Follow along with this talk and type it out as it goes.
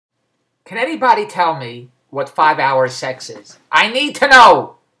Can anybody tell me what 5-hour sex is? I need to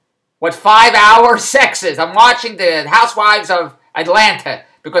know what 5-hour sex is. I'm watching the Housewives of Atlanta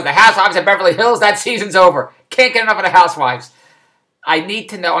because the Housewives of Beverly Hills, that season's over. Can't get enough of the Housewives. I need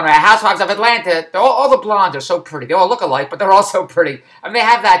to know. And the Housewives of Atlanta, all the blondes are so pretty. They all look alike, but they're all so pretty. I mean, they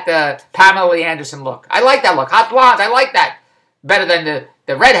have that Pamela Lee Anderson look. I like that look. Hot blondes, I like that. Better than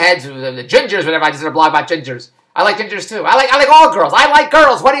the redheads, the gingers, whatever. I just did a blog about gingers. I like gingers too. I like all girls. I like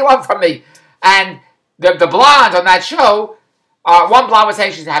girls. What do you want from me? And the blondes on that show, one blonde was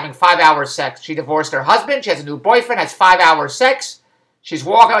saying she's having 5-hour sex. She divorced her husband. She has a new boyfriend. Has 5-hour sex. She's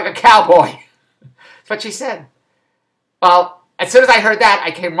walking like a cowboy. That's what she said. Well, as soon as I heard that,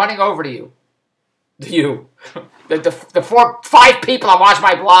 I came running over to you. The 5 people that watch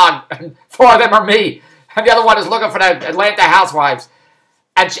my blog, and 4 of them are me. And the other one is looking for the Atlanta Housewives.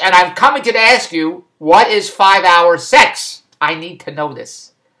 And I'm coming to ask you, what is 5-hour sex? I need to know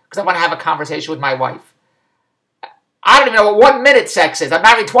this. Because I want to have a conversation with my wife. I don't even know what 1 minute sex is. I'm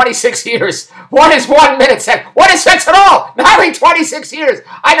married 26 years. What is 1 minute sex? What is sex at all? Married 26 years.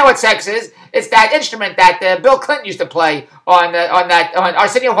 I know what sex is. It's that instrument that Bill Clinton used to play on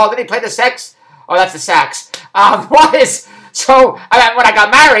Arsenio Hall. Did he play the sex? Oh, that's the sax. What is... So, when I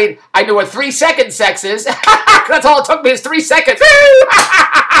got married, I knew what 3-second sex is. That's all it took me is 3 seconds.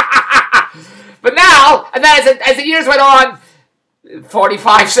 But now, and then as the years went on,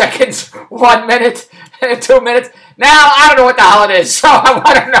 45 seconds, 1 minute, 2 minutes. Now, I don't know what the hell it is. So, I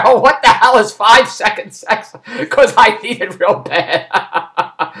want to know what the hell is 5-second sex. Because I need it real bad.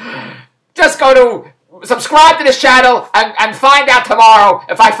 Just go to... Subscribe to this channel and find out tomorrow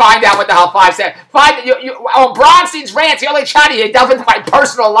if I find out what the hell 5 seconds. On Bronstein's Rants, the only channel you delve into my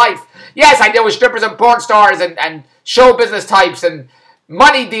personal life. Yes, I deal with strippers and porn stars and show business types and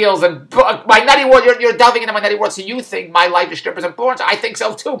money deals and my nutty world. You're delving into my nutty world, so you think my life is strippers and porn. I think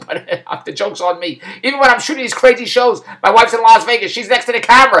so too, but the joke's on me. Even when I'm shooting these crazy shows, my wife's in Las Vegas. She's next to the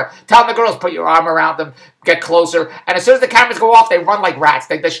camera, telling the girls, put your arm around them, get closer. And as soon as the cameras go off, they run like rats.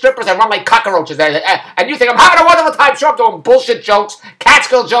 The strippers, they run like cockroaches. And you think, I'm having a wonderful time. Sure, I'm doing bullshit jokes,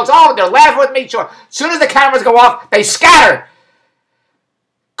 Catskill jokes. Oh, they're laughing with me. Sure. As soon as the cameras go off, they scatter.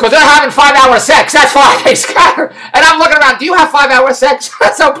 Because they're having 5-hour sex. That's why they scatter. And I'm looking around. Do you have 5-hour sex?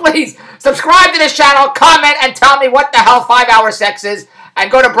 So please, subscribe to this channel, comment, and tell me what the hell 5-hour sex is. And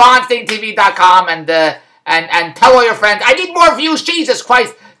go to BronsteinTV.com and tell all your friends. I need more views. Jesus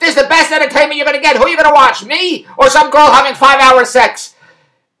Christ. This is the best entertainment you're going to get. Who are you going to watch? Me or some girl having 5-hour sex?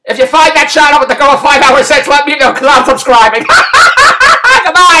 If you find that channel with the girl with 5-hour sex, let me know because I'm subscribing.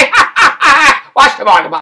 Goodbye. Watch tomorrow. Goodbye.